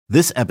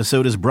This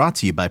episode is brought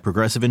to you by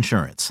Progressive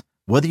Insurance.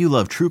 Whether you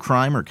love true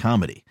crime or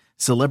comedy,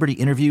 celebrity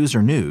interviews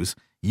or news,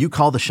 you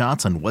call the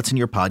shots on what's in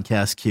your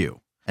podcast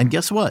queue. And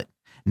guess what?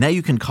 Now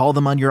you can call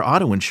them on your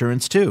auto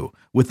insurance too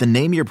with the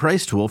Name Your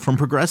Price tool from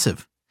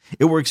Progressive.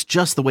 It works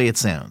just the way it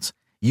sounds.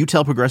 You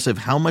tell Progressive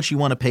how much you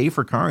want to pay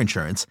for car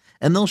insurance,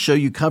 and they'll show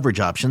you coverage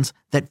options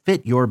that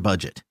fit your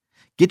budget.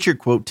 Get your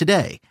quote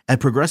today at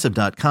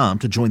Progressive.com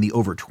to join the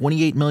over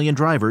 28 million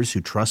drivers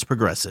who trust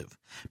Progressive.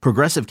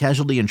 Progressive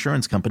Casualty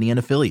Insurance Company and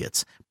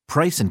Affiliates.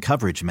 Price and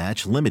coverage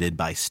match limited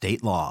by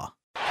state law.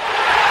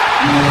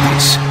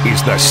 This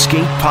is the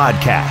Skate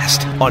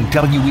Podcast on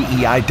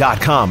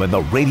WEEI.com and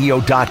the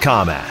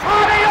radio.com app.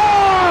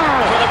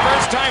 For the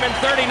first time in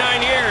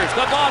 39 years,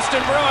 the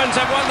Boston Bruins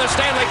have won the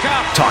Stanley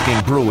Cup. Talking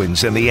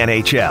Bruins in the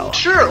NHL.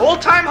 Sure,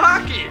 old-time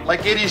hockey.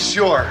 Like Eddie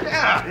Shore.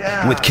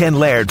 Yeah. With Ken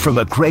Laird from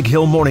the Greg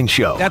Hill Morning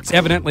Show. That's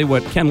evidently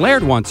what Ken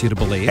Laird wants you to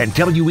believe. And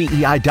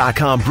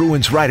WEEI.com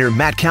Bruins writer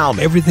Matt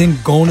Kalman. Everything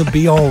gonna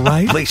be all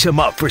right? Lace him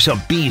up for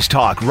some Bees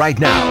talk right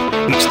now.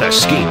 It's the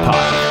Skate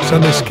Pod.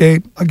 Sunday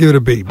skate, I'll give it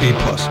a B, B+.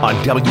 On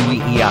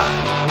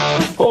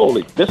WEEI.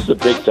 Holy, this is a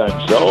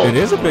big-time show. It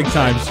is a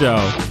big-time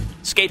show.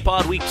 Skate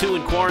Pod Week 2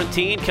 in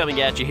quarantine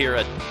coming at you here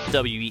at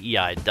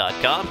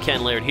WEEI.com.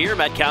 Ken Laird here.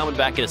 Matt Kalman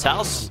back at his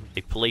house.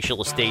 A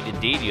palatial estate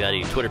indeed. You had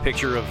a Twitter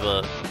picture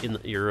of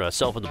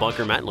yourself in the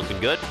bunker, Matt, looking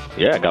good.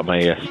 Yeah, I got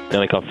my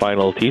Stanley Cup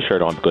Final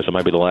T-shirt on because it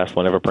might be the last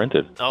one ever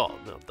printed. Oh,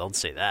 no, don't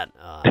say that.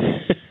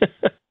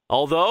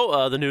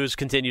 Although the news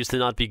continues to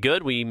not be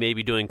good, we may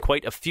be doing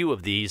quite a few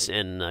of these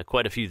and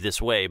quite a few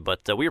this way.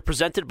 But we are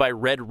presented by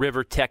Red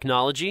River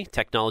Technology.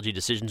 Technology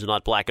decisions are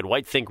not black and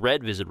white. Think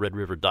red. Visit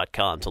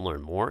redriver.com to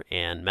learn more.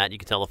 And, Matt, you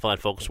can tell the fine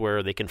folks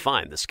where they can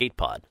find the Skate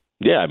Pod.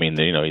 Yeah, I mean,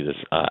 there's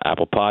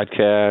Apple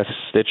Podcasts,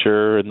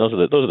 Stitcher, and those are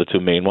the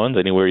two main ones.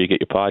 Anywhere you get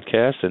your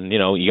podcasts, and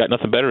you got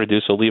nothing better to do,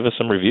 so leave us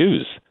some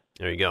reviews.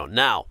 There you go.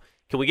 Now,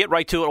 can we get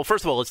right to it? Well,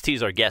 first of all, let's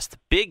tease our guest.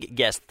 Big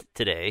guest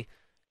today.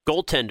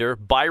 Goaltender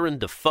Byron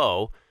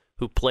Dafoe,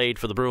 who played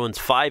for the Bruins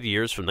 5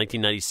 years from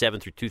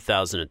 1997 through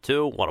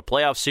 2002, won a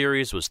playoff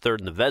series, was third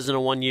in the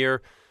Vezina 1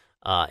 year,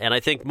 and I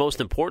think most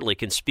importantly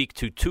can speak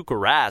to Tuukka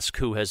Rask,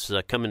 who has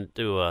come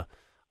into a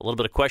little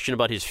bit of question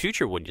about his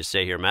future, wouldn't you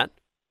say here, Matt?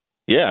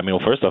 Yeah, I mean,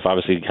 well, first off,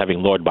 obviously having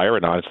Lord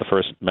Byron on, it's the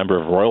first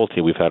member of royalty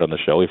we've had on the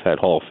show. We've had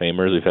Hall of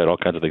Famers, we've had all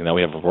kinds of things. Now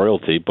we have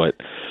royalty, but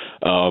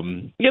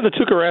the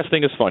Tuukka Rask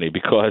thing is funny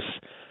because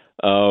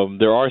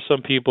there are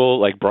some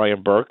people like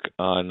Brian Burke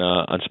on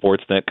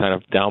Sportsnet kind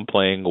of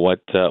downplaying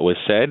what was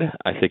said.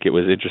 I think it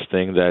was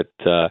interesting that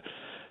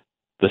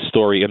the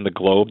story in the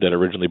Globe that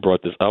originally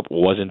brought this up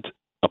wasn't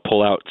a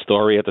pull-out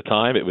story at the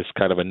time. It was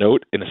kind of a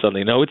note in the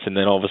Sunday Notes, and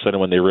then all of a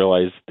sudden when they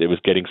realized it was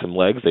getting some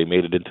legs, they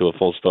made it into a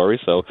full story.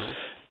 So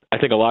I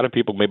think a lot of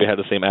people maybe had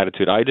the same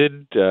attitude I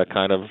did,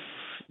 kind of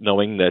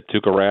knowing that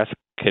Tuukka Rask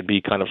can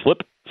be kind of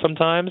flip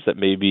sometimes, that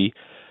maybe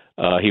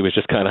he was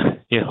just kind of,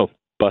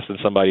 busting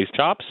somebody's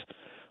chops.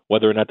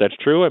 Whether or not that's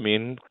true, I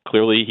mean,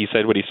 clearly he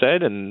said what he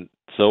said, and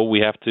so we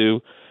have to,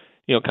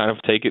 kind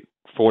of take it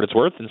for what it's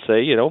worth and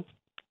say,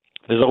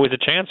 there's always a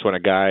chance when a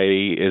guy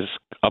is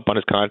up on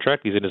his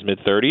contract, he's in his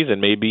mid-30s, and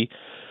maybe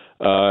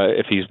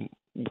if he's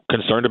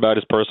concerned about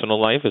his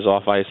personal life, his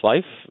off-ice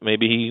life,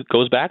 maybe he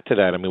goes back to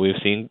that. I mean, we've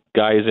seen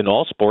guys in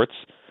all sports,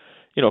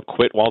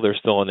 quit while they're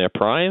still in their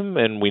prime,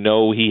 and we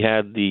know he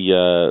had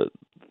the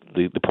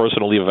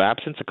personal leave of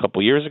absence a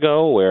couple years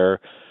ago where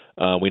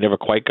we never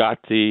quite got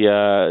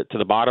to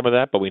the bottom of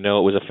that, but we know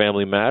it was a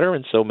family matter,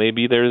 and so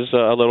maybe there's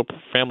a little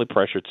family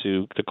pressure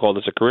to call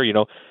this a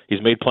career.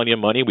 He's made plenty of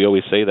money. We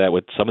always say that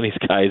with some of these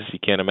guys. You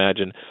can't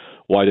imagine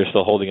why they're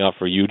still holding out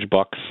for huge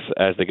bucks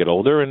as they get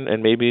older,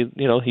 and maybe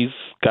he's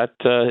got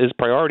his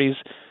priorities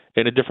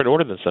in a different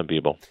order than some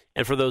people.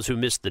 And for those who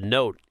missed the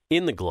note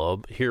in the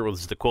Globe, here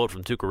was the quote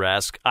from Tuukka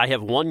Rask: "I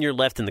have 1 year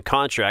left in the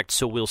contract,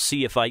 so we'll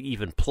see if I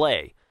even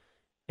play."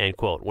 End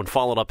quote. When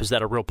followed up, is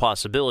that a real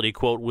possibility?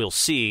 Quote, "We'll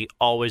see,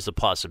 always a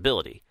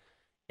possibility."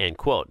 End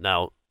quote.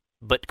 Now,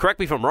 but correct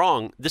me if I'm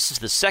wrong, this is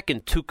the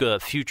second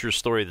Tuukka future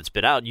story that's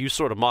been out. You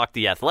sort of mocked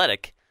The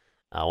Athletic,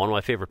 one of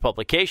my favorite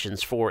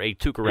publications, for a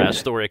Tuukka Rask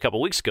story a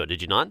couple weeks ago,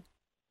 did you not?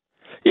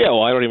 Yeah,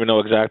 well, I don't even know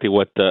exactly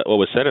what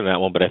was said in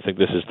that one, but I think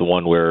this is the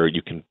one where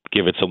you can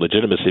give it some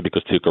legitimacy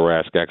because Tuukka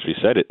Rask actually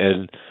said it.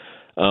 And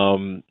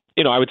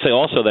I would say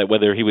also that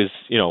whether he was,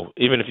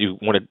 even if you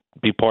want to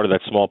be part of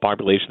that small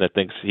population that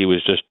thinks he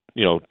was just,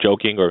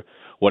 joking or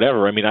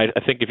whatever, I mean, I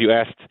think if you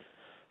asked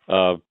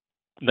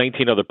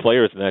 19 other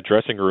players in that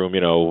dressing room,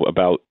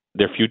 about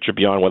their future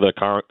beyond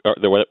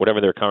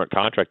whatever their current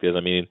contract is,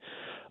 I mean,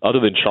 other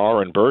than Chara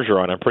and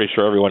Bergeron, I'm pretty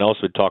sure everyone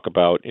else would talk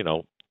about,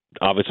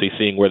 obviously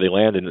seeing where they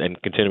land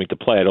and continuing to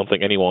play. I don't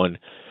think anyone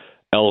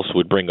else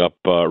would bring up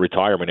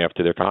retirement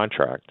after their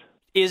contract.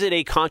 Is it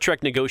a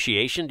contract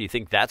negotiation? Do you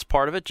think that's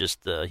part of it?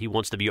 Just he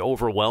wants to be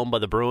overwhelmed by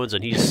the Bruins,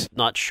 and he's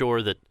not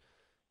sure that,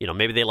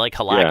 maybe they like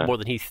Halak more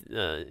than he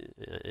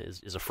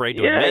is afraid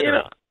to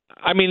admit.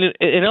 I mean,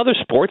 in other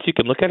sports, you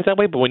can look at it that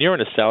way, but when you're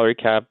in a salary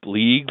cap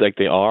league like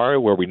they are,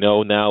 where we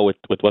know now with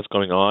what's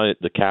going on,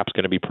 the cap's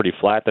going to be pretty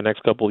flat the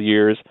next couple of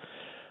years,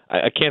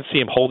 I can't see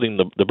him holding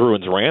the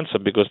Bruins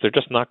ransom because they're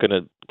just not going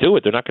to do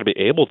it. They're not going to be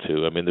able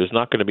to. I mean, there's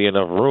not going to be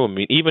enough room. I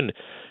mean, even,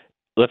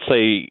 let's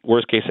say,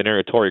 worst case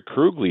scenario, Torrey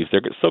Krug leaves,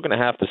 they're still going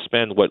to have to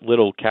spend what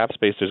little cap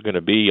space there's going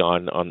to be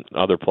on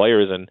other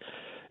players, and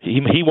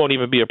he won't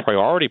even be a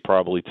priority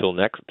probably till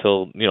next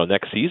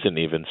season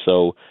even.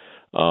 So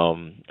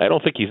I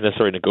don't think he's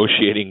necessarily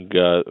negotiating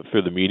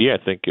through the media.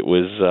 I think it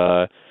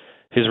was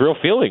his real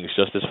feelings,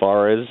 just as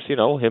far as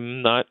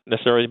him not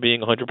necessarily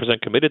being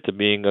 100% committed to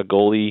being a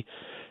goalie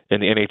in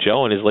the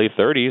NHL in his late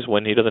 30s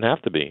when he doesn't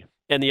have to be.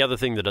 And the other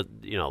thing that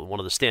one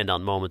of the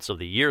standout moments of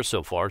the year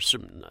so far,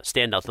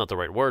 standout's not the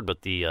right word,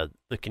 but the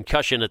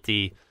concussion at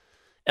the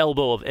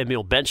elbow of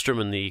Emil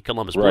Bemstrom in the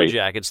Columbus Blue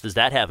Jackets, does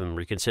that have him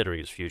reconsidering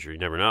his future? You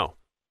never know.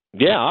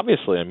 Yeah,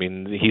 obviously. I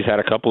mean, he's had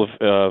a couple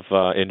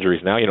of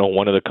injuries now.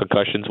 One of the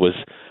concussions was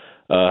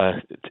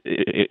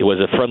it was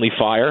a friendly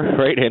fire,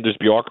 right? Anders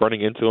Bjork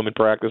running into him in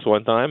practice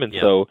one time, and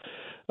so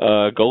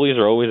goalies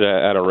are always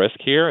at a risk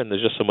here, and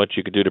there's just so much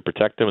you can do to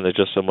protect them, and there's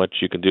just so much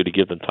you can do to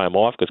give them time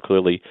off because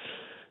clearly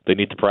they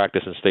need to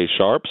practice and stay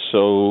sharp.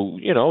 So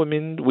I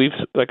mean, we've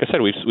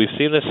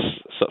seen this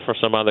for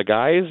some other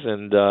guys,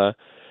 and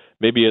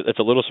maybe it's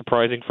a little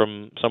surprising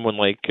from someone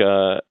like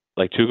Tuukka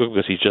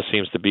because he just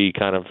seems to be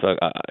kind of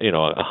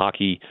a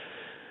hockey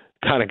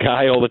kind of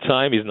guy all the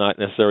time. He's not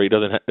necessarily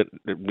doesn't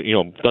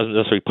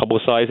necessarily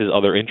publicize his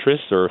other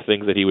interests or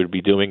things that he would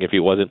be doing if he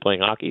wasn't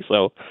playing hockey.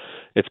 So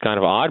it's kind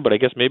of odd, but I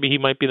guess maybe he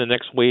might be the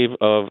next wave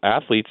of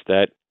athletes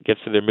that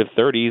gets to their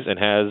mid-30s and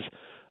has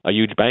a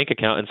huge bank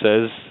account and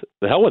says,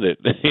 the hell with it,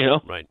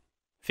 Right.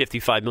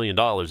 $55 million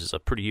is a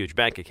pretty huge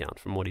bank account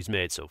from what he's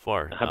made so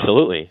far.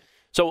 Absolutely.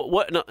 So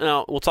what?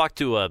 Now we'll talk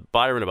to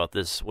Byron about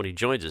this when he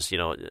joins us.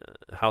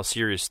 How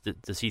serious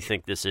does he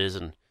think this is,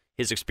 and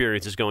his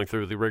experiences going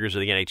through the rigors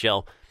of the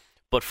NHL.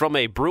 But from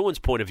a Bruins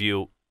point of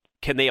view,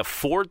 can they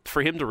afford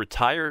for him to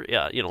retire?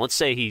 Yeah, let's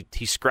say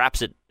he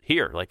scraps it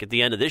here, like at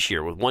the end of this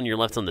year with 1 year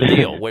left on the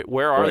deal.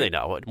 Where are they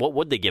now? What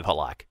would they give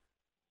Halak?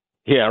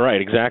 Yeah,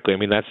 right, exactly. I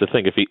mean, that's the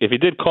thing. If he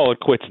did call it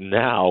quits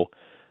now,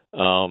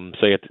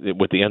 say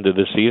with the end of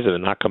this season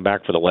and not come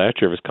back for the last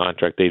year of his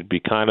contract, they'd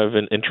be kind of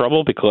in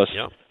trouble because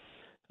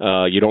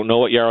you don't know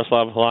what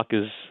Yaroslav Halak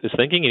is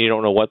thinking, and you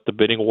don't know what the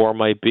bidding war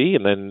might be,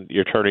 and then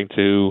you're turning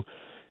to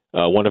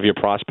one of your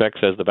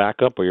prospects as the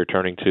backup, or you're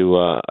turning to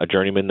a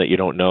journeyman that you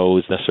don't know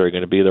is necessarily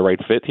going to be the right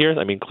fit here.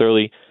 I mean,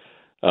 clearly,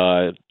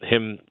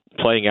 him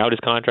playing out his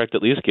contract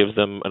at least gives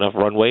them enough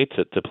runway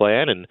to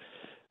plan. And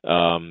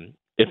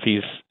if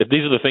these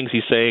are the things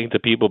he's saying to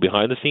people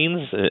behind the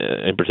scenes,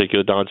 in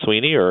particular Don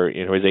Sweeney or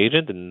his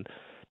agent, and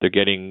they're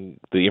getting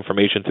the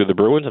information through the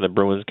Bruins, and the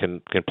Bruins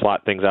can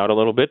plot things out a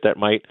little bit, that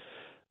might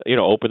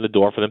open the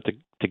door for them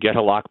to get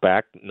Halak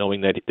back,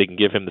 knowing that they can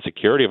give him the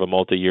security of a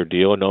multi-year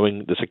deal, and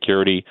knowing the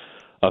security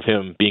of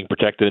him being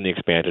protected in the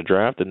expansion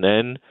draft. And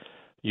then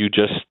you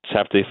just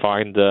have to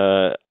find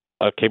a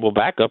capable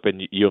backup,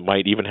 and you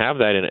might even have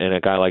that in a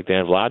guy like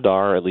Dan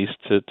Vladar, at least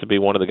to be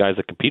one of the guys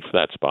that compete for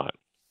that spot.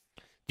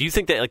 Do you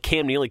think that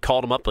Cam Neely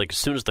called him up as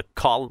soon as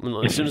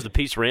the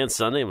piece ran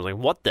Sunday and was like,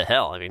 what the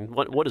hell? I mean,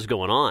 what is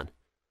going on?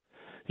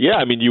 Yeah,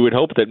 I mean, you would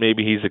hope that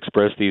maybe he's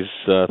expressed these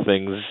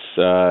things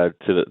to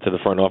the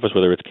front office,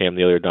 whether it's Cam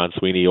Neely or Don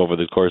Sweeney over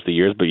the course of the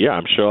years. But yeah,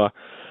 I'm sure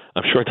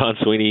Don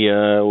Sweeney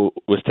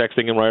was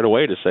texting him right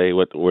away to say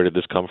where did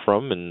this come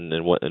from and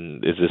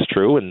is this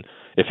true, and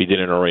if he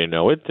didn't already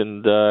know it,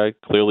 and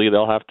clearly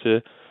they'll have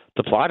to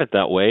plot it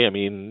that way. I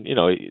mean,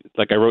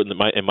 like I wrote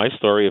in my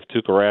story of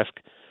Tuukka Rask,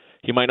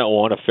 he might not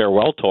want a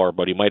farewell tour,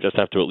 but he might just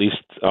have to at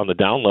least on the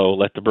down low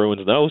let the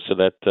Bruins know so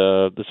that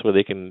this way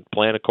they can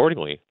plan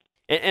accordingly.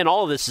 And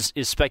all of this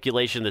is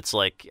speculation that's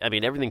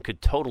everything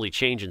could totally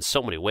change in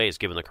so many ways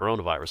given the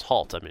coronavirus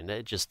halt. I mean,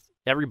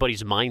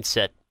 everybody's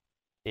mindset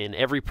in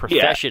every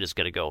profession is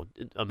going to go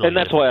a million. And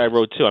that's why I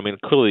wrote, too. I mean,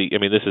 clearly,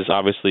 this is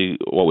obviously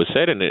what was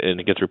said, and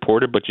it gets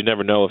reported, but you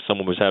never know if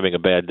someone was having a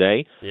bad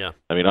day. Yeah.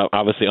 I mean,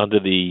 obviously, under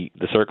the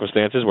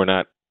circumstances, we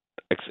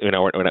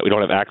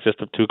don't have access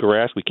to Tuukka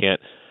Rask. We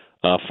can't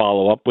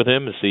follow up with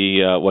him and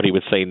see what he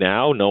would say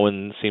now. No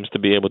one seems to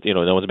be able to,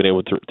 no one's been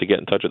able to get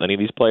in touch with any of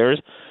these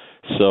players.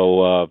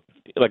 So,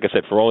 like I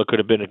said, for all it could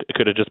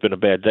have just been a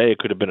bad day. It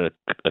could have been a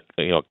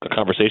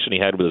conversation he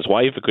had with his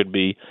wife. It could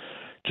be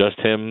just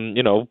him,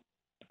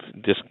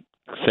 just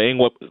saying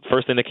what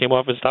first thing that came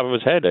off the top of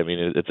his head. I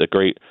mean, it's a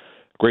great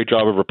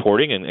job of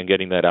reporting and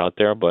getting that out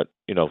there. But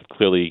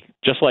clearly,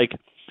 just like,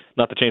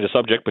 not to change the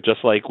subject, but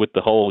just like with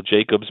the whole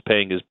Jacobs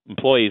paying his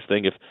employees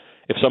thing,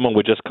 if someone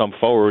would just come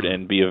forward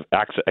and be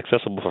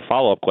accessible for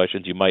follow-up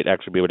questions, you might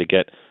actually be able to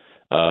get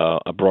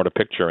a broader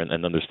picture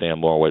and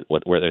understand more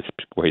where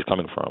he's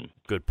coming from.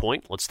 Good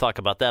point. Let's talk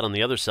about that on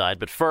the other side.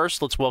 But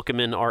first, let's welcome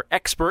in our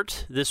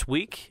expert this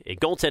week, a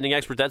goaltending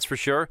expert, that's for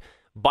sure,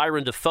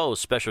 Byron Dafoe,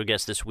 special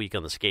guest this week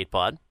on the Skate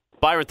Pod.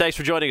 Byron, thanks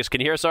for joining us.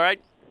 Can you hear us all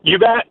right? You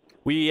bet.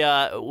 We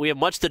have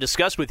much to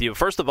discuss with you.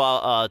 First of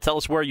all, tell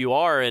us where you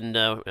are, and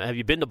have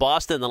you been to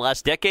Boston in the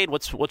last decade?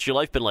 What's your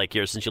life been like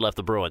here since you left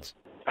the Bruins?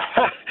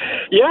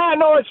 Yeah,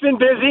 no, it's been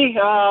busy.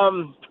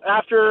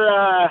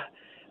 After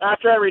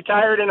after I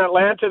retired in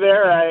Atlanta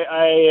there,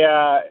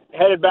 I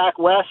headed back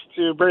west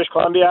to British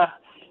Columbia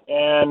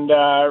and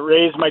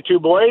raised my 2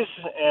 boys,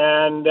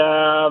 and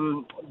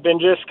been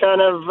just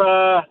kind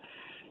of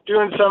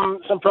doing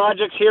some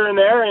projects here and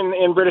there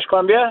in British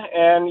Columbia.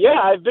 And, yeah,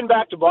 I've been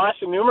back to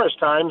Boston numerous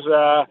times.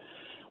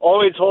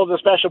 Always holds a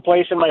special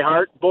place in my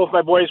heart. Both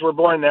my boys were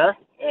born there,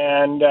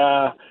 and,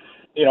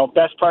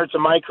 best parts of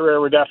my career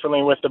were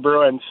definitely with the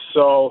Bruins.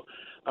 So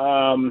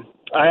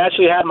I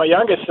actually had my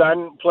youngest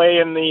son play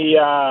in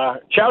the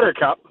Chowder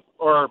Cup,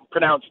 or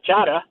pronounced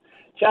Chata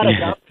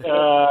Cup,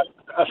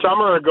 a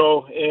summer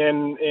ago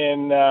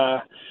in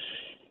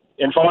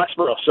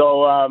Foxborough.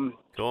 So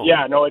Cool.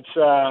 yeah, no, it's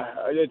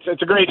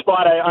a great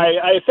spot.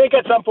 I think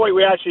at some point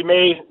we actually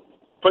may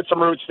put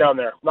some roots down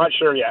there. Not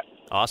sure yet.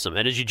 Awesome.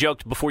 And as you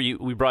joked before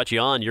we brought you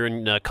on, you're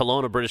in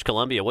Kelowna, British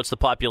Columbia. What's the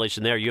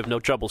population there? You have no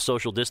trouble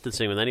social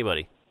distancing with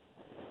anybody.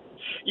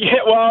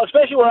 Yeah, well,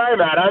 especially where I'm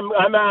at. I'm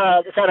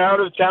kind of out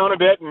of town a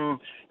bit and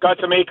got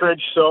some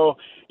acreage. So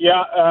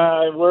yeah,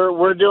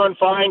 we're doing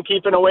fine,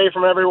 keeping away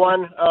from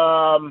everyone.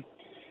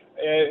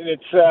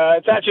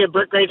 It's actually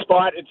a great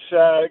spot.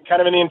 It's kind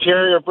of in the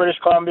interior of British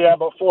Columbia,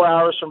 about 4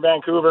 hours from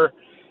Vancouver,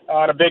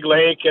 on a big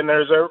lake, and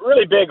there's a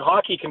really big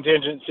hockey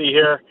contingency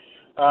here.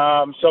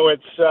 So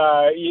it's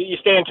you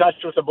stay in touch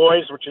with the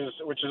boys, which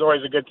is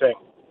always a good thing.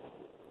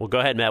 Well, go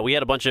ahead, Matt. We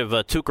had a bunch of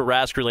Tuukka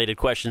Rask related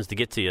questions to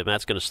get to you.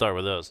 Matt's going to start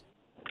with those.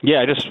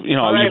 Yeah, just you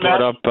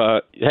brought up.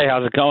 Hey,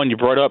 how's it going? You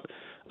brought up,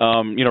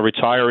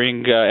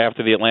 retiring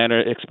after the Atlanta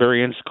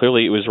experience.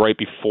 Clearly, it was right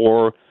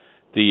before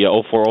the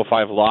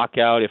 04-05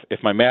 lockout.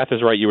 If my math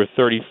is right, you were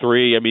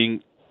 33. I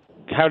mean,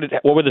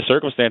 what were the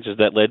circumstances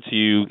that led to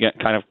you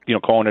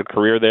calling it a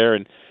career there?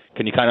 And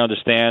can you kind of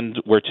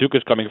understand where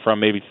Tuukka's coming from,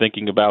 maybe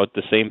thinking about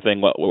the same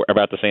thing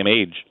about the same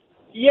age?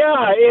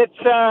 Yeah,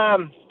 it's.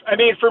 I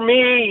mean, for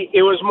me,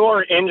 it was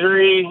more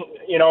injury,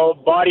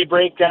 body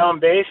breakdown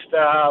based.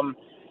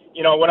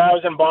 When I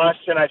was in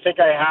Boston, I think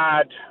I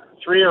had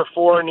 3 or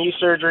 4 knee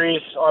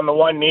surgeries on the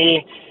one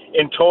knee.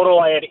 In total,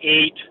 I had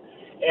 8.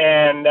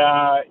 And,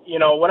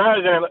 when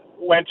I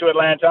went to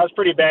Atlanta, I was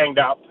pretty banged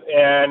up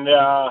and,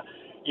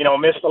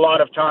 missed a lot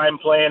of time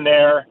playing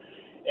there.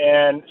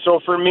 And so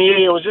for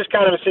me, it was just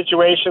kind of a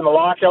situation. The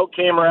lockout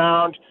came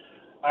around.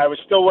 I was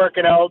still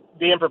working out,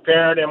 being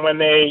prepared. And when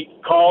they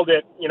called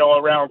it,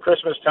 around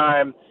Christmas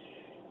time,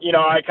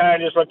 I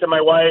kind of just looked at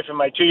my wife and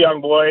my 2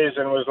 young boys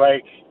and was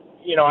like,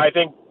 I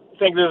think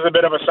this is a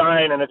bit of a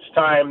sign and it's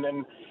time.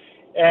 And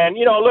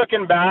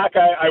looking back,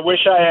 I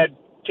wish I had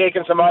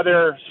taken some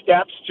other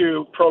steps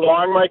to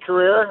prolong my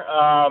career.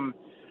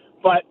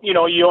 But,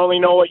 you only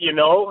know what you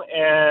know.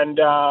 And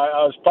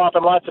I was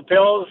popping lots of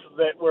pills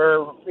that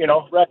were,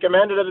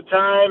 recommended at the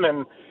time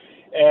and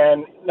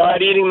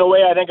not eating the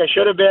way I think I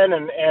should have been.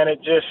 And it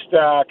just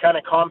kind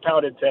of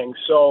compounded things.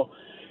 So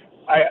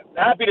I'm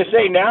happy to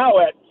say now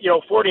at,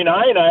 49,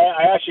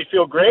 I actually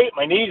feel great.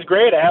 My knee's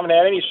great. I haven't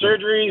had any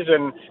surgeries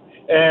and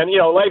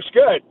life's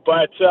good.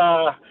 But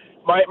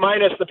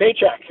minus the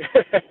paycheck.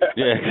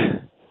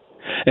 Yeah.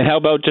 And how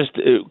about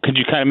could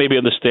you kind of maybe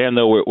understand,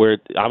 though, where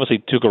obviously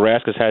Tuukka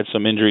Rask has had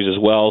some injuries as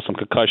well, some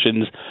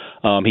concussions.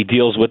 He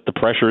deals with the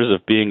pressures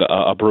of being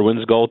a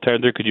Bruins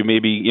goaltender. Could you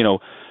maybe,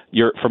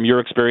 from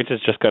your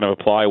experiences, just kind of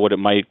apply what it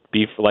might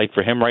be like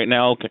for him right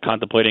now,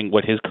 contemplating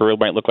what his career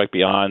might look like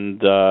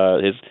beyond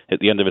at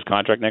the end of his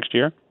contract next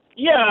year?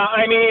 Yeah,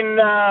 I mean,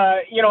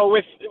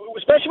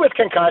 especially with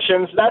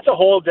concussions, that's a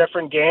whole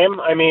different game.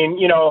 I mean,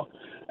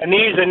 a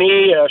knee's a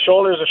knee, a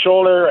shoulder's a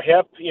shoulder, a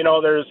hip,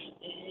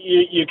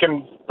 you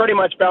can pretty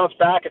much bounce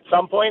back at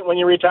some point when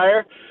you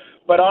retire.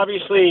 But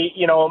obviously,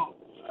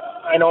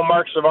 I know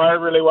Mark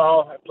Savard really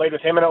well. I played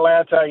with him in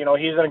Atlanta.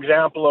 He's an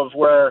example of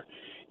where,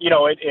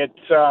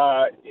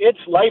 it's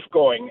life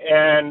going.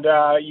 And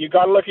you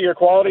got to look at your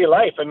quality of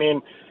life. I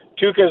mean,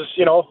 Tuukka's,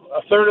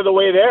 a third of the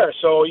way there.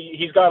 So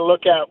he's got to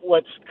look at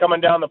what's coming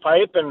down the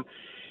pipe.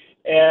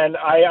 And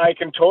I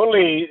can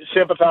totally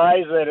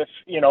sympathize that if,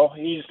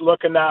 he's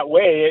looking that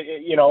way,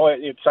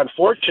 it's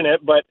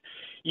unfortunate, but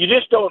you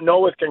just don't know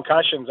with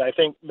concussions. I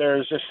think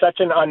there's just such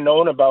an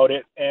unknown about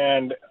it,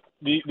 and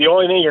the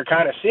only thing you're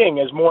kind of seeing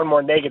is more and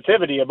more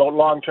negativity about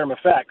long-term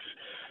effects.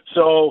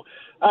 So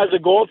as a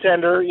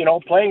goaltender,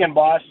 playing in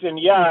Boston,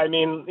 yeah, I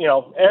mean,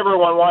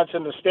 everyone wants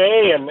him to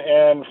stay,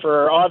 and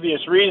for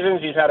obvious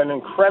reasons, he's had an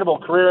incredible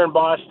career in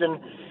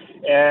Boston,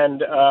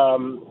 and,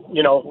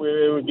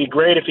 it would be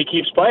great if he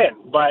keeps playing.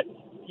 But,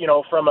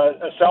 from a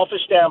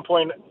selfish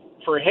standpoint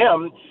for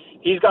him,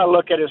 he's got to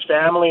look at his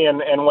family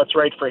and what's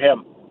right for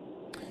him.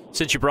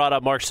 Since you brought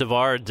up Mark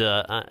Savard,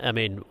 I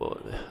mean,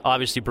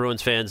 obviously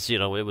Bruins fans, it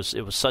was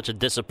such a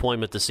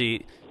disappointment to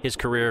see his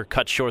career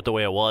cut short the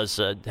way it was.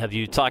 Have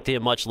you talked to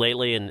him much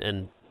lately?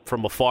 And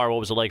from afar,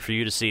 what was it like for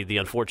you to see the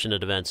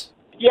unfortunate events?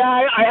 Yeah,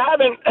 I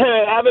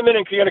haven't been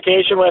in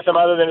communication with him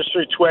other than just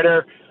through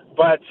Twitter.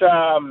 But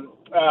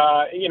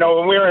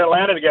when we were in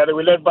Atlanta together,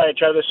 we lived by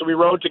each other, so we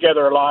rode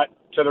together a lot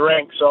to the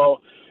rink.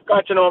 So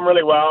got to know him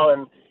really well,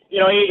 and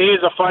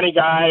he's a funny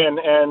guy, and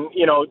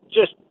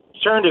just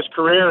turned his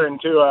career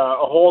into a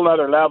whole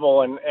nother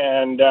level,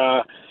 and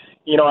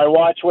I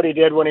watched what he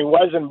did when he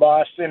was in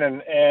Boston,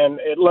 and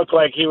it looked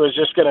like he was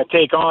just going to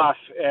take off,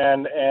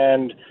 and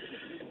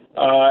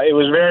it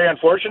was very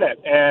unfortunate.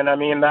 And I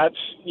mean, that's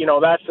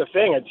the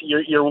thing. It's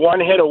you're one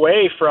hit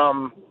away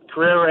from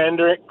career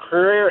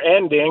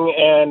ending,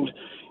 and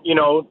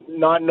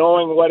not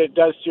knowing what it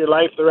does to your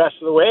life the rest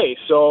of the way.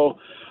 So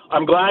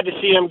I'm glad to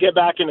see him get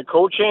back into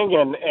coaching,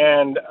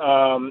 and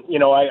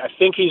I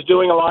think he's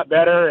doing a lot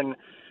better. And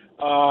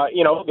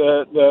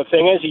the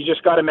thing is, he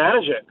just got to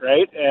manage it,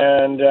 right?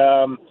 And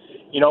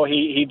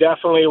he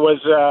definitely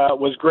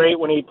was great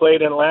when he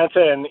played in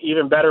Atlanta, and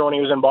even better when he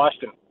was in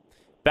Boston.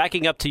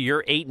 Backing up to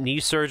your 8 knee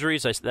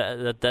surgeries,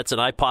 that's an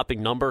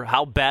eye-popping number.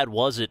 How bad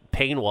was it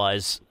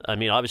pain-wise? I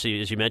mean,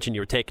 obviously, as you mentioned,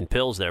 you were taking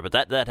pills there, but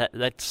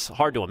that's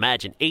hard to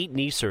imagine. 8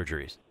 knee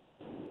surgeries.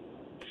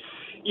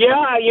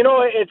 Yeah,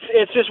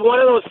 it's just one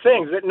of those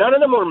things that none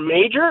of them were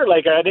major.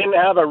 Like, I didn't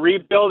have a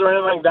rebuild or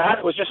anything like that.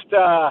 It was just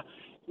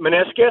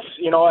meniscus.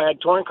 I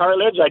had torn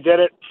cartilage. I did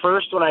it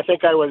first when I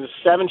think I was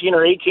 17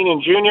 or 18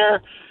 in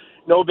junior.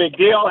 No big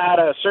deal. I had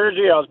a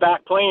surgery. I was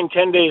back playing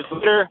 10 days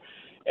later.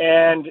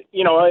 And,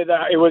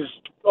 it was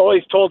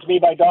always told to me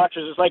by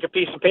doctors, it's like a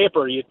piece of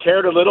paper. You tear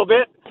it a little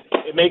bit,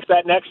 it makes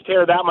that next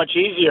tear that much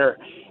easier.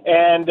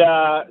 And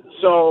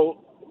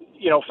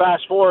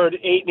fast forward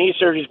 8 knee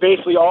surgeries,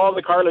 basically all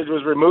the cartilage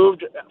was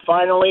removed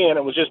finally, and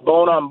it was just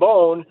bone on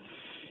bone.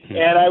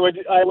 And I would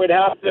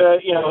have to,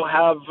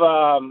 have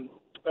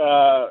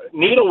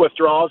needle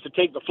withdrawals to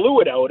take the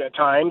fluid out at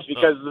times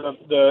because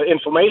the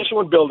inflammation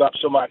would build up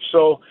so much.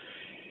 So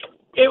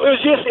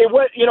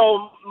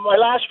my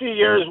last few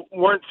years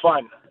weren't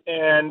fun.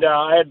 And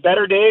I had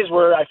better days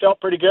where I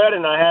felt pretty good,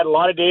 and I had a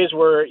lot of days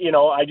where,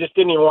 I just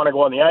didn't even want to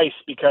go on the ice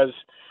because,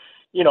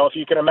 if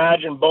you can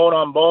imagine bone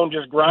on bone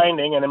just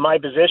grinding, and in my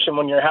position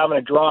when you're having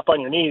a drop on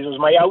your knees, it was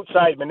my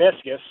outside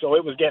meniscus, so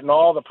it was getting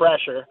all the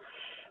pressure.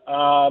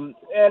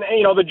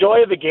 The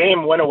joy of the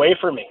game went away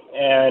from me.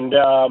 And,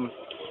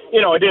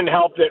 it didn't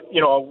help that,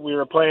 we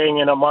were playing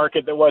in a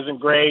market that wasn't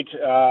great.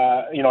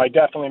 I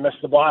definitely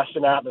missed the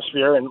Boston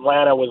atmosphere, and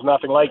Atlanta was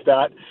nothing like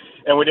that,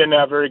 and we didn't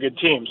have very good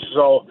teams.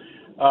 So,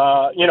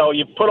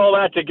 you put all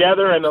that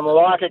together, and then the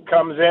locket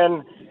comes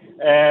in,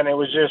 and it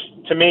was just,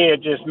 to me,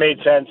 it just made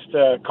sense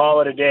to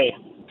call it a day.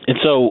 And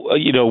so,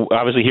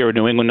 obviously here in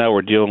New England now,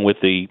 we're dealing with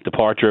the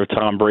departure of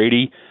Tom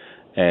Brady,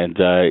 and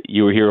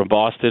you were here in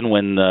Boston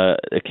when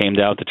it came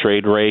down to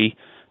trade Ray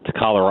to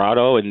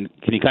Colorado. And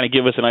can you kind of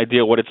give us an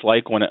idea what it's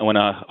like when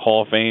a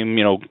Hall of Fame,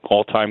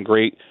 all-time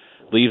great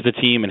leaves the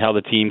team, and how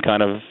the team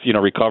kind of,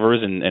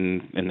 recovers, and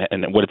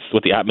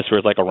what the atmosphere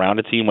is like around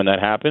a team when that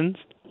happens?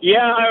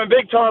 Yeah, I'm a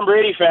big Tom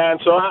Brady fan,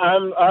 so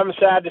I'm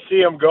sad to see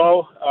him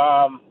go.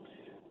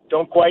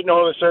 Don't quite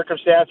know the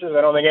circumstances.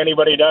 I don't think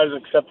anybody does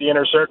except the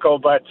inner circle,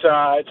 but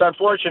it's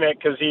unfortunate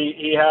because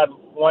he had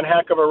one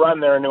heck of a run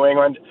there in New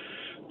England.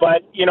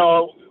 But,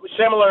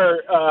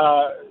 similar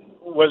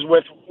was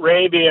with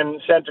Ray being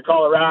sent to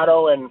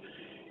Colorado, and,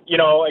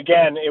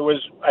 again, it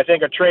was, I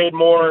think, a trade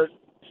more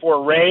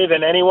for Ray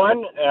than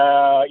anyone.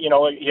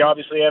 He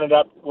obviously ended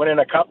up winning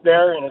a cup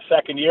there in his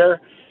second year.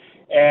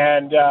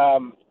 And,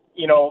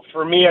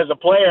 for me as a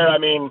player, I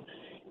mean,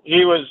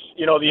 he was,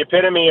 the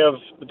epitome of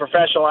the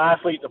professional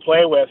athlete to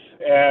play with.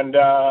 And,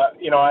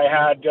 I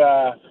had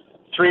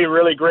 3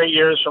 really great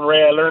years from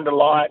Ray. I learned a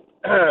lot,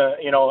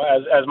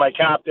 as my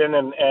captain,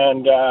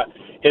 and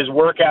his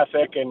work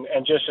ethic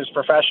and just his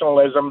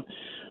professionalism.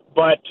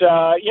 But,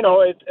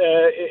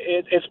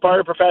 it's part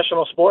of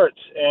professional sports.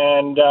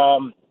 And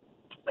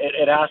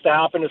it has to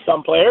happen to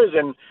some players.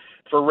 And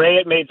for Ray,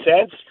 it made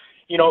sense.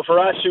 For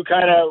us who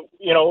kind of,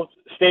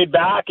 stayed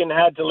back and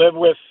had to live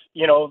with,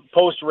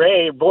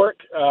 post-Ray Bork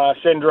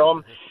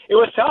syndrome, it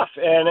was tough.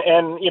 And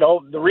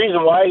the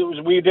reason why was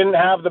we didn't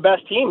have the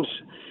best teams.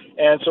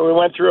 And so we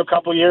went through a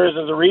couple years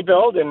as a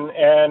rebuild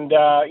and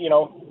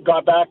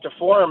got back to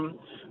form.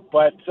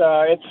 But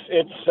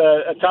it's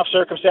a tough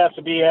circumstance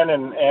to be in,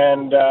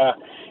 and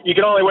you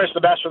can only wish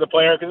the best for the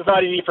player because it's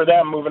not easy for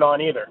them moving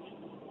on either.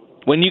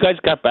 When you guys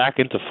got back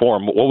into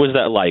form, what was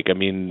that like? I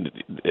mean,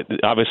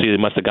 obviously it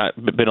must have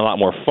been a lot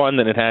more fun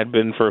than it had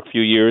been for a few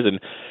years. And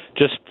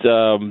just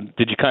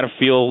did you kind of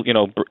feel,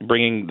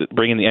 bringing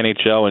the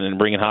NHL and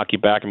bringing hockey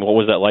back? I mean, what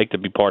was that like to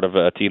be part of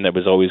a team that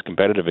was always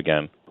competitive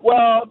again?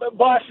 Well,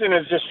 Boston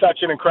is just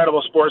such an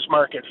incredible sports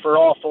market for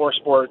all 4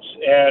 sports.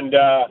 And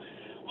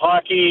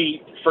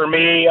hockey, for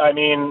me, I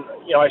mean,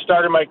 I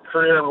started my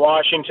career in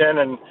Washington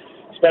and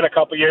spent a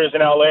couple years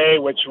in L.A.,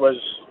 which was,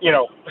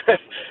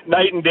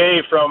 night and day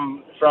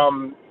from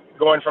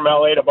going from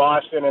L.A. to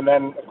Boston, and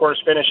then, of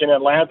course, finishing in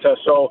Atlanta.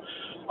 So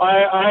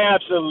I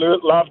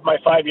absolutely loved my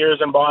 5 years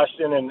in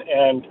Boston,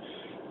 and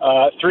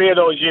 3 of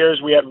those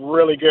years we had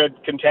really good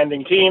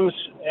contending teams,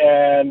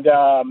 and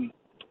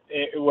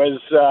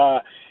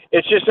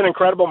it's just an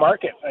incredible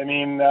market. I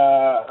mean,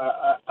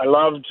 I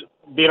loved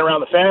being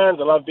around the fans.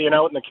 I loved being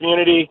out in the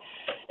community,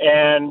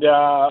 and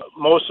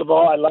most of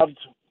all, I loved.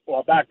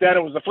 Well, back then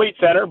it was the Fleet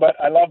Center, but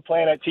I loved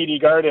playing at TD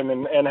Garden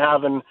and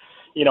having,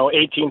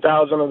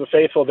 18,000 of the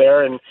faithful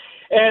there. And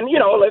And,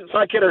 let's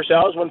not kid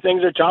ourselves. When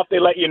things are tough, they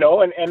let you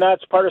know, and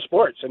that's part of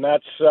sports. And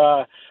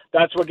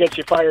that's what gets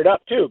you fired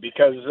up, too,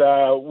 because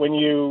when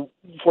you,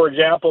 for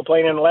example,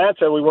 playing in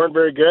Atlanta, we weren't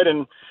very good,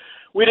 and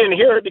we didn't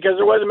hear it because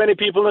there wasn't many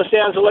people in the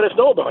stands to let us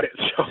know about it.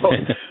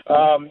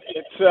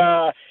 So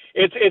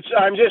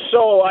I'm just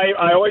so,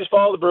 I always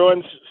follow the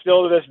Bruins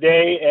still to this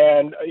day,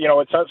 and,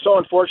 it's so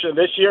unfortunate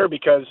this year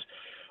because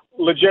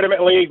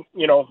legitimately,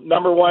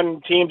 number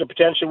one team to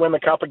potentially win the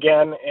Cup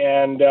again,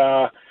 and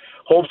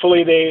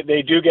hopefully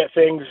they do get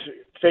things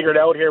figured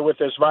out here with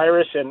this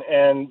virus,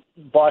 and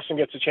Boston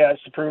gets a chance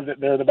to prove that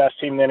they're the best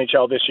team in the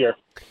NHL this year.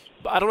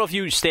 I don't know if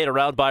you stayed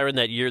around, Byron,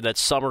 that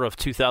summer of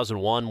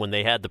 2001 when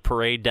they had the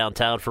parade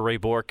downtown for Ray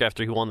Bourque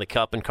after he won the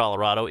Cup in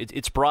Colorado.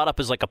 It's brought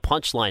up as like a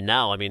punchline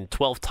now. I mean,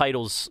 12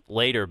 titles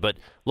later, but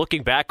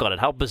looking back on it,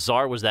 how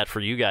bizarre was that for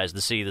you guys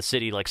to see the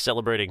city like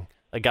celebrating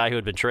a guy who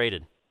had been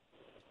traded?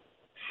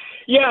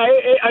 Yeah,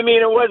 it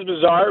was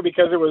bizarre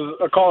because it was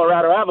a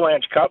Colorado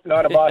Avalanche Cup,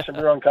 not a Boston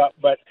Bruin Cup.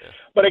 But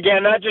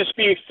again, that just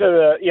speaks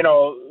to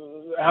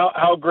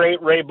how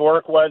great Ray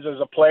Bourque was as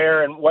a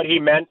player and what he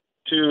meant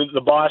to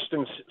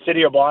the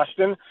city of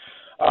Boston.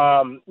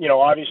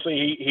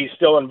 Obviously he's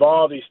still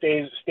involved. He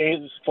stays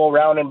full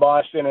round in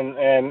Boston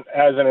and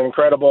has an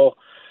incredible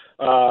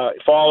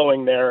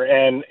following there.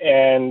 And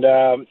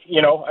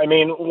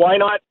why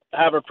not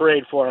have a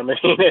parade for him? I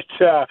mean,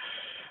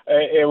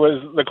 it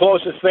was the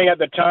closest thing at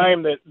the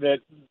time that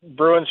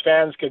Bruins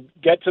fans could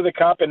get to the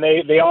Cup, and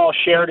they all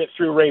shared it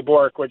through Ray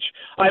Bourque, which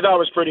I thought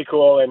was pretty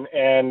cool.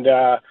 And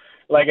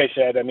like I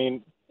said, I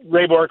mean,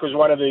 Ray Bourque was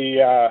one of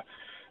the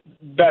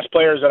best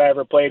players that I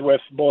ever played with,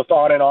 both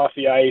on and off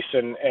the ice,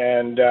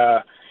 and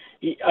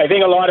I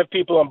think a lot of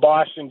people in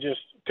Boston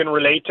just can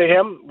relate to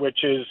him,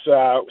 which is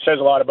says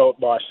a lot about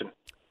Boston.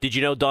 Did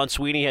you know Don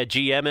Sweeney had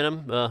GM in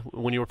him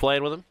when you were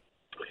playing with him?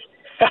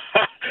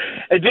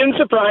 It didn't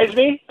surprise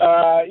me.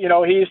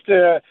 He used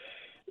to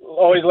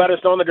always let us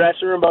know in the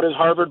dressing room about his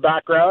Harvard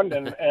background,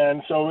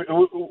 and so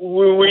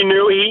we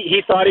knew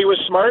he thought he was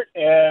smart,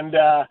 and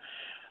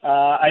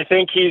I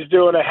think he's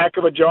doing a heck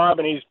of a job,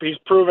 and he's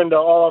proven to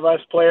all of us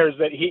players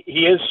that he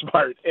is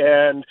smart.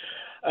 And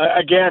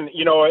again,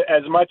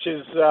 as much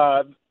as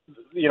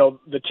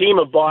the team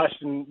of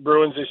Boston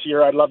Bruins this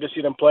year, I'd love to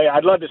see them play.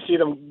 I'd love to see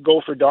them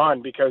go for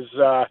Don because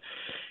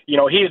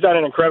he's done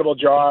an incredible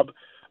job.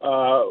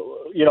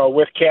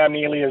 With Cam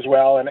Neely as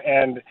well,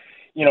 and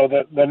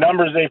the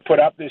numbers they've put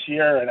up this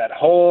year and at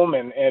home,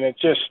 and it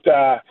just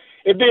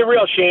it'd be a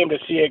real shame to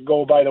see it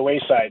go by the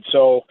wayside.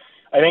 So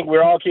I think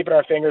we're all keeping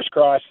our fingers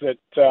crossed that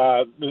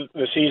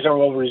the season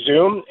will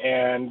resume,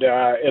 and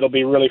it'll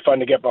be really fun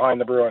to get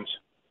behind the Bruins.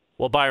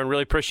 Well, Byron,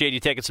 really appreciate you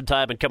taking some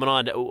time and coming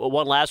on.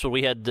 One last one.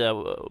 We had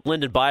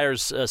Lyndon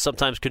Byers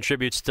sometimes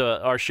contributes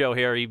to our show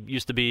here. He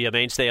used to be a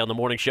mainstay on the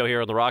morning show here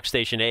on the rock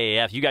station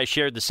AAF. You guys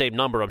shared the same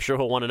number. I'm sure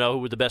he'll want to know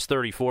who the best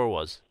 34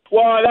 was.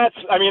 Well,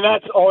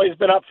 that's always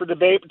been up for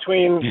debate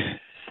between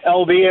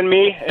LB and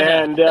me,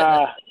 and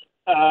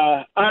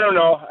I don't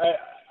know.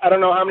 I don't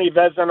know how many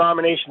Vezina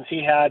nominations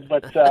he had,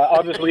 but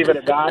I'll just leave it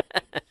at that.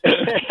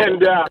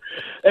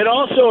 and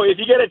also, if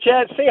you get a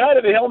chance, say hi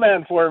to the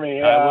Hillman for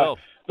me. I will.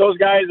 Those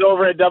guys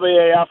over at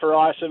WAF are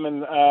awesome,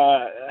 and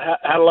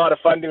had a lot of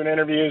fun doing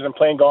interviews and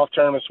playing golf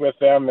tournaments with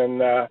them, and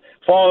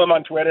follow them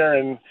on Twitter.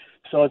 And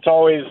so it's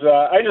always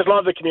I just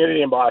love the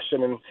community in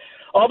Boston, and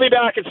I'll be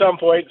back at some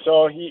point,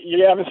 so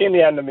you haven't seen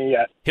the end of me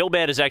yet.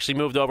 Hillman has actually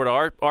moved over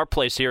to our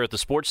place here at the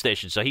sports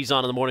station, so he's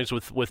on in the mornings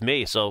with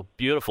me. So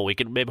beautiful.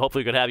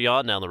 Hopefully we could have you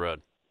on down the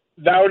road.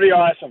 That would be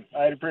awesome.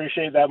 I'd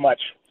appreciate that much.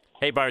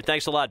 Hey, Byron,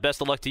 thanks a lot.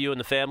 Best of luck to you and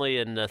the family,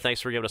 and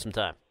thanks for giving us some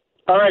time.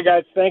 All right,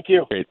 guys. Thank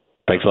you. Great.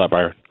 Thanks a lot,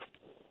 Byron.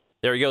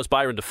 There he goes,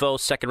 Byron Dafoe,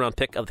 second-round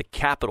pick of the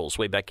Capitals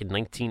way back in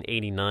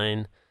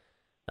 1989,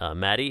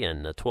 Matty,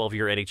 and a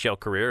 12-year NHL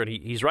career. And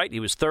he's right. He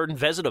was third in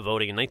Vezina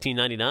voting in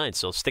 1999,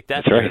 so stick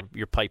that in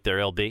your pipe there,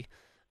 LB.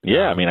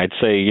 Yeah, I mean, I'd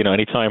say,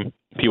 anytime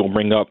people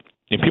bring up,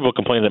 people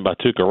complain about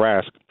Tuukka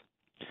Rask,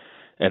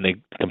 and they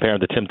compare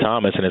him to Tim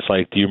Thomas, and it's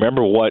like, do you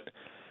remember what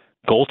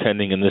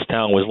goaltending in this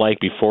town was like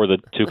before the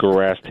Tuukka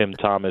Rask, Tim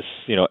Thomas,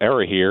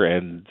 era here?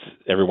 And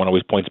everyone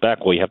always points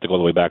back, well, you have to go all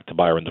the way back to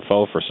Byron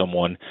Dafoe for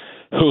someone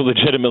who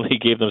legitimately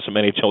gave them some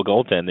NHL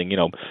goaltending.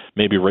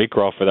 Maybe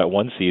Raycroft for that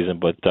one season,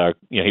 but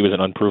he was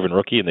an unproven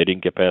rookie, and they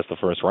didn't get past the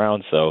first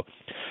round, so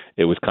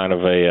it was kind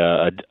of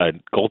a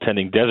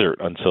goaltending desert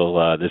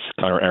until this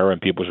kind of era,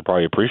 and people should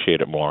probably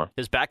appreciate it more.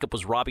 His backup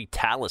was Robbie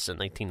Tallis in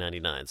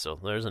 1999, so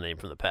there's a name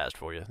from the past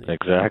for you.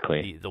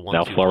 Exactly. The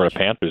now Florida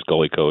Panthers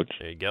goalie coach.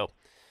 There you go.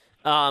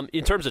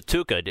 In terms of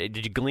Tuukka, did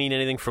you glean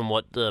anything from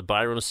what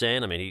Byron was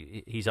saying? I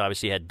mean, he's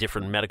obviously had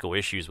different medical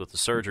issues with the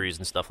surgeries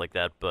and stuff like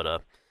that,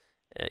 but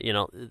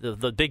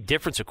the big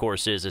difference, of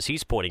course, is, as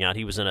he's pointing out,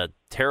 he was in a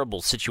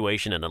terrible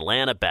situation in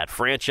Atlanta, bad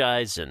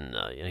franchise, and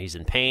he's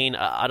in pain.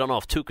 I don't know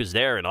if Tuukka's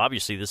there, and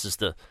obviously this is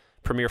the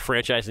premier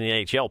franchise in the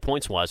NHL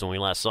points-wise when we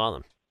last saw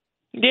them.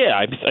 Yeah,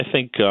 I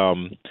think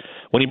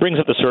when he brings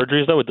up the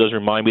surgeries, though, it does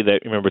remind me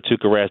that, remember,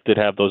 Tuukka Rask did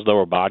have those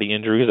lower body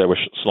injuries that were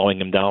slowing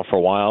him down for a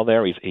while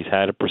there. He's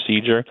had a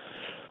procedure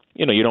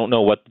you don't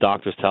know what the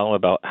doctors tell him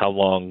about how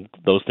long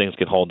those things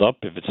can hold up.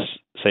 If it's,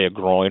 say, a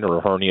groin or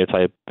a hernia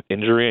type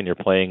injury and you're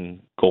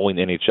playing goalie in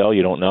the NHL,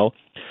 you don't know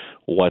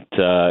what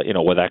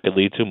that could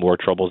lead to, more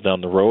troubles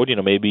down the road.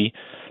 Maybe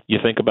you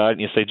think about it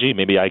and you say, gee,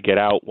 maybe I get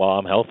out while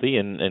I'm healthy,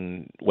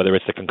 and whether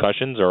it's the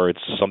concussions or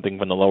it's something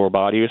from the lower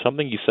body or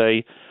something, you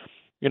say,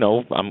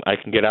 I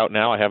can get out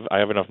now. I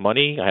have enough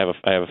money. I have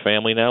a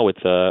family now with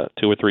 2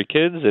 or 3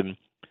 kids,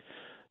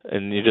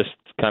 and you just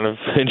kind of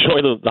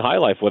enjoy the high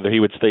life, whether he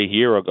would stay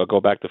here or go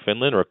back to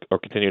Finland or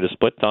continue to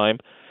split time.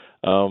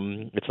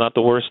 It's not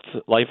the worst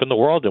life in the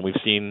world, and we've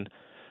seen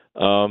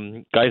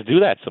guys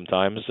do that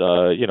sometimes.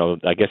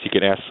 I guess you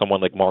can ask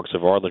someone like Mark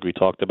Savard, like we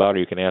talked about, or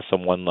you can ask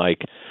someone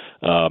like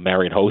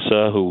Marian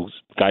Hossa,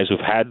 guys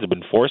who've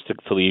been forced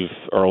to leave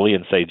early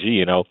and say,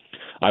 gee,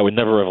 I would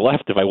never have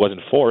left if I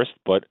wasn't forced,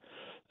 but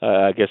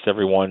I guess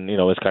everyone,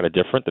 is kind of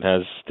different and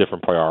has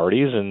different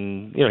priorities,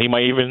 and he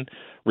might even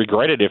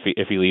regret it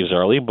if he leaves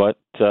early, but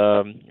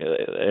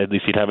at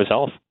least he'd have his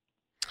health.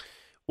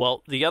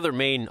 Well, the other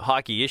main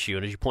hockey issue,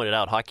 and as you pointed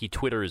out, hockey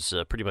Twitter is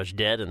pretty much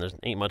dead, and there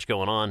ain't much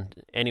going on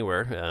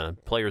anywhere.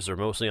 Players are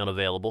mostly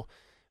unavailable.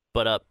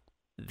 But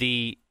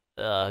the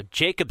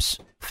Jacobs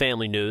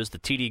family news, the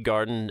TD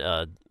Garden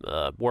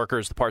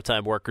workers, the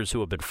part-time workers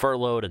who have been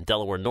furloughed in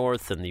Delaware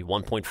North, and the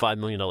 $1.5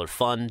 million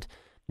fund,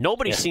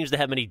 nobody seems to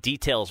have any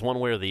details one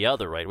way or the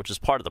other, right, which is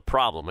part of the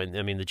problem.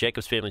 I mean, the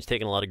Jacobs family's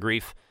taken a lot of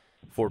grief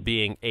for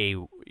being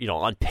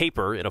on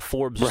paper in a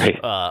Forbes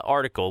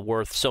article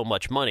worth so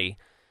much money.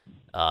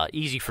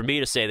 Easy for me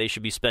to say they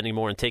should be spending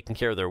more and taking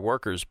care of their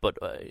workers, but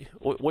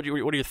what are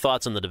your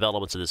thoughts on the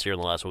developments of this here in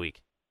the last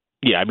week?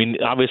 Yeah, I mean,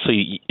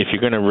 obviously, if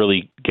you're going to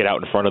really get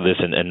out in front of this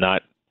and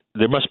not,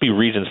 there must be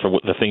reasons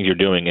for the things you're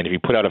doing, and if you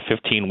put out a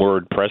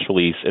 15-word press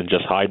release and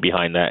just hide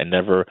behind that and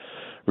never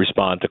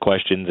respond to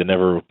questions and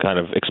never kind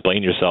of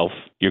explain yourself,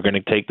 you're going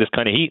to take this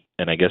kind of heat,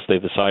 and I guess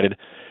they've decided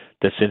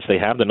that since they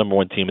have the number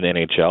one team in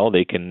the NHL,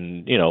 they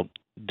can,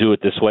 do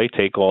it this way,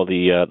 take all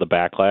the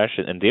backlash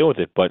and deal with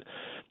it. But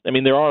I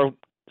mean, there are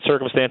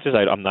circumstances.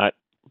 I'm not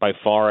by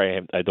far.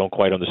 I don't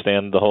quite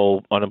understand the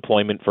whole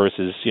unemployment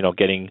versus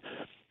getting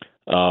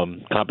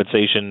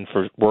compensation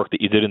for work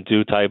that you didn't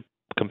do type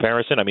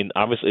comparison. I mean,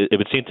 obviously, it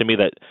would seem to me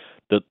that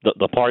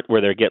the part where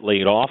they get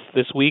laid off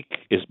this week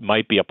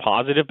might be a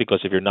positive,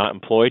 because if you're not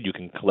employed, you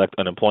can collect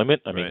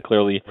unemployment. I mean,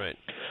 clearly,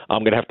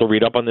 I'm going to have to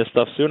read up on this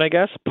stuff soon, I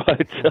guess.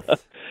 But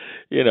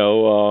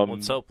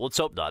let's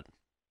hope not.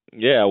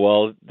 Yeah,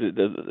 well, but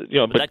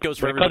that goes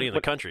for everybody in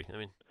the country. I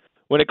mean,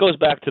 when it goes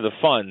back to the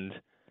fund,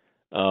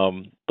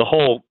 the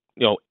whole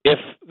if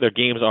their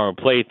games aren't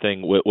played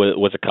thing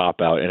was a cop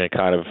out, and it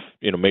kind of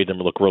made them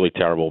look really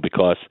terrible,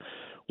 because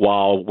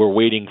while we're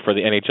waiting for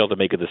the NHL to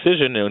make a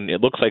decision, and it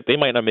looks like they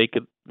might not make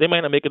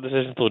a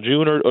decision until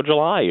June or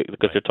July,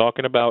 because they're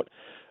talking about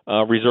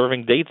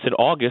reserving dates in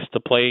August to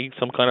play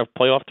some kind of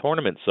playoff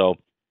tournament. So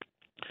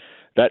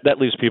that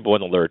leaves people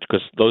in the lurch,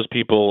 because those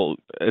people,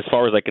 as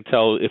far as I could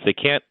tell, if they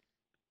can't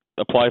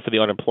apply for the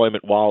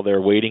unemployment while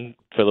they're waiting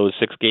for those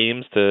 6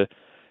 games to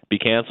be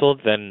canceled,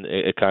 then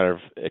it kind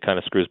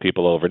of screws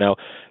people over. Now,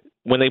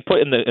 when they put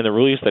in the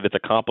release that it's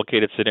a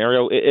complicated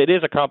scenario, it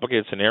is a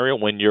complicated scenario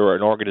when you're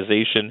an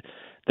organization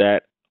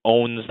that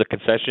owns the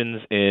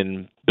concessions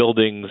in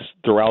buildings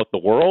throughout the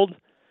world.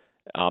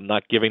 I'm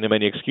not giving them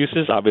any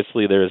excuses.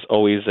 Obviously, there's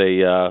always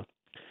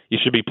you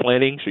should be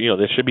planning.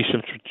 There should be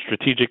some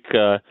strategic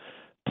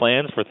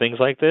plans for things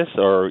like this,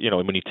 or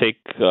when you take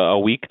a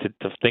week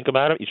to think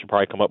about it, you should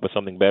probably come up with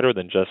something better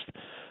than just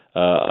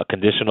a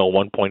conditional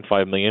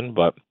 $1.5 million.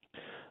 But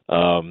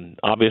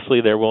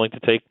obviously, they're willing to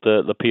take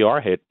the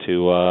PR hit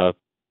to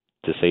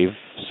save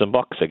some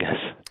bucks, I guess.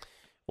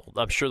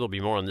 Well, I'm sure there'll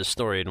be more on this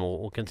story, and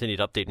we'll continue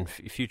to update in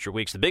future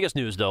weeks. The biggest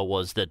news, though,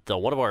 was that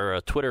one of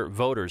our Twitter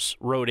voters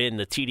wrote in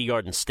the TD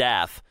Garden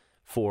staff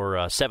for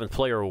 7th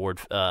Player Award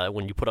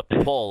when you put up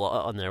the poll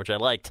on there, which I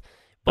liked.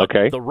 But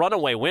the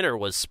runaway winner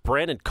was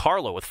Brandon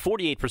Carlo with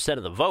 48%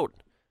 of the vote,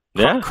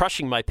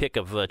 crushing my pick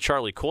of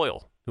Charlie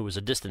Coyle, who was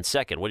a distant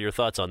second. What are your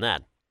thoughts on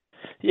that?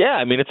 Yeah,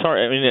 I mean, it's hard.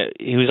 I mean,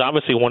 he was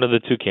obviously one of the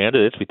 2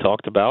 candidates we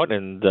talked about,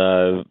 and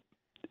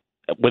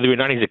whether or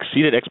not he's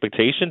exceeded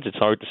expectations, it's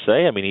hard to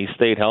say. I mean, he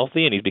stayed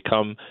healthy, and he's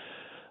become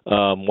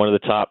one of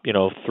the top,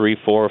 3,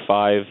 4, or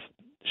 5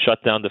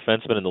 shutdown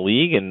defensemen in the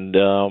league. And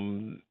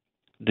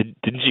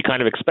didn't you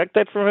kind of expect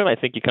that from him? I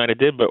think you kind of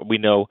did, but we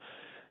know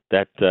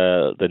that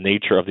the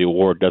nature of the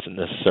award doesn't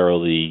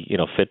necessarily,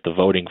 fit the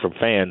voting from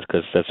fans,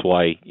 because that's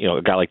why,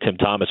 a guy like Tim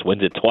Thomas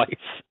wins it twice.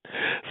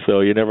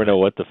 So you never know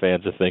what the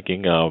fans are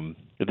thinking.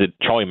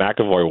 Charlie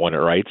McAvoy won it,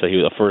 right? So he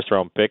was a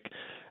first-round pick.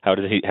 How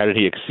did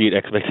he exceed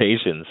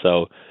expectations?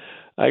 So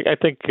I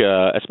think,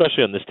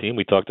 especially on this team,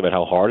 we talked about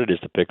how hard it is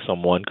to pick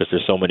someone, because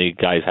there's so many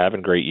guys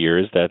having great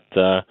years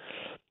that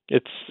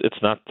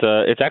it's not.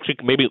 It's actually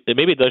maybe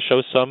it does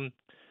show some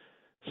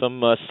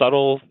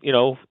subtle,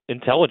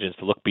 intelligence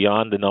to look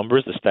beyond the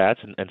numbers, the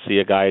stats, and see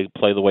a guy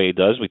play the way he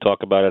does. We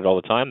talk about it all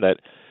the time, that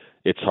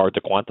it's hard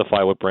to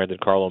quantify what Brandon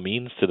Carlo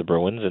means to the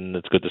Bruins, and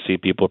it's good to see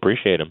people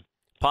appreciate him.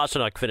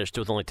 Pasternak finished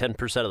with only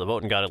 10% of the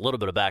vote and got a little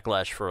bit of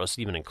backlash for us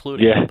even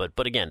including him.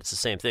 But again, it's the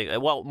same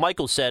thing. Well,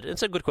 Michael said,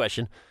 it's a good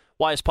question,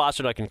 why is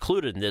Pasternak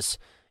included in this?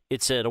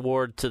 It's an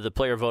award to the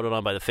player voted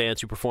on by the fans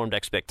who performed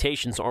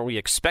expectations. Aren't we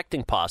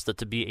expecting Pasta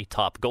to be a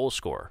top goal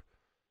scorer?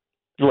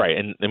 Right,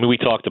 and I mean, we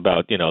talked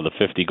about, the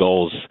 50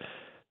 goals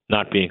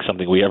not being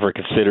something we ever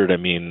considered. I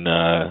mean,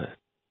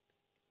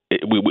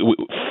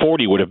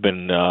 40 would have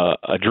been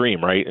a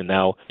dream, right? And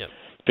now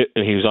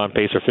he was on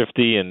pace for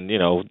 50, and,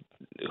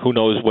 who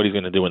knows what he's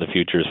going to do in the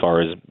future as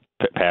far as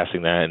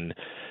passing that. And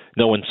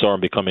no one saw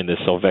him becoming this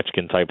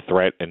Ovechkin-type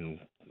threat, and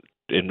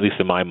at least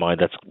in my mind,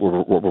 that's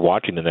what we're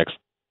watching the next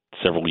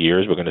several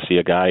years. We're going to see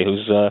a guy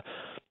who's a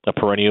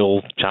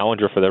perennial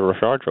challenger for the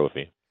Richard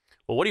Trophy.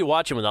 Well, what are you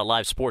watching without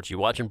live sports? You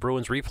watching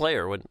Bruins replay,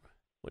 or what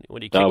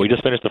are you we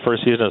just finished the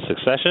first season of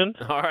Succession.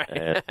 All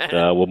right.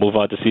 And we'll move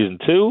on to season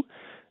 2.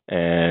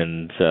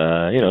 And,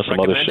 some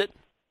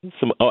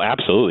other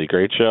absolutely.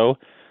 Great show.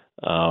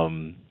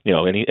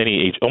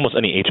 Almost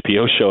any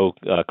HBO show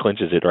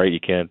clinches it, right? You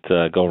can't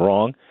go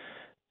wrong.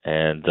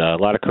 And a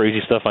lot of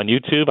crazy stuff on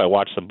YouTube. I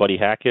watched some Buddy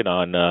Hackett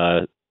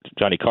on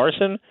Johnny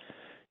Carson.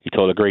 He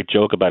told a great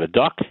joke about a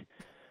duck.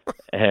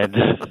 And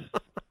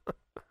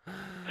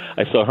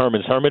I saw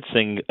Herman's Hermit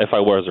sing "If I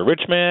Was a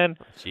Rich Man."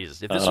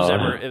 Jesus, if this was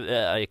ever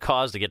a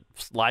cause to get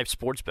live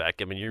sports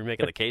back, I mean, you're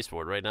making the case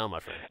for it right now, my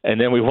friend. And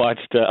then we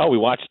watched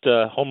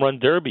Home Run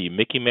Derby,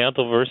 Mickey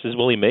Mantle versus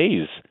Willie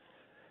Mays.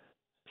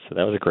 So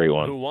that was a great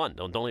one. Who won?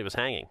 Don't leave us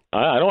hanging.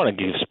 I don't want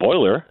to give a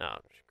spoiler. Oh.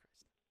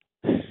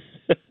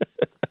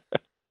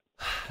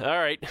 All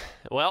right.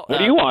 Well,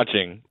 what are you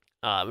watching?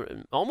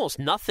 Almost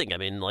nothing. I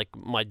mean, like,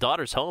 my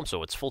daughter's home,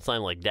 so it's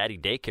full-time, like, daddy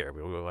daycare.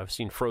 I've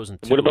seen Frozen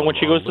 2. What about when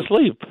she goes to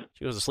sleep?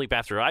 She goes to sleep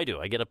after I do.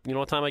 I get up, you know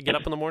what time I get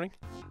up in the morning?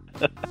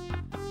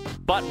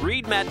 But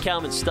read Matt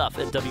Kalman's stuff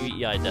at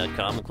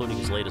WEI.com, including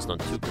his latest on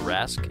Tuukka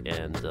Rask,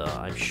 and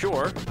I'm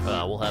sure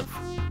we'll have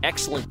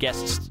excellent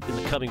guests in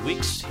the coming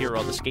weeks here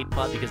on the Skate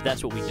Pod, because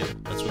that's what we do.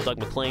 That's what Doug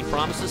McClain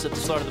promises at the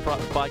start of the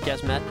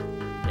podcast, Matt,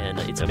 and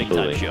it's a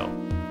big-time show.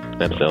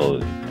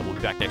 Absolutely. And we'll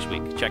be back next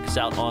week. Check us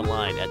out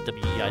online at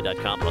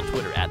WEI.com and on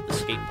Twitter at The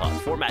Skate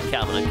Pod. For Matt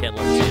Kalman, I'm Ken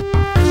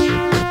Levinson.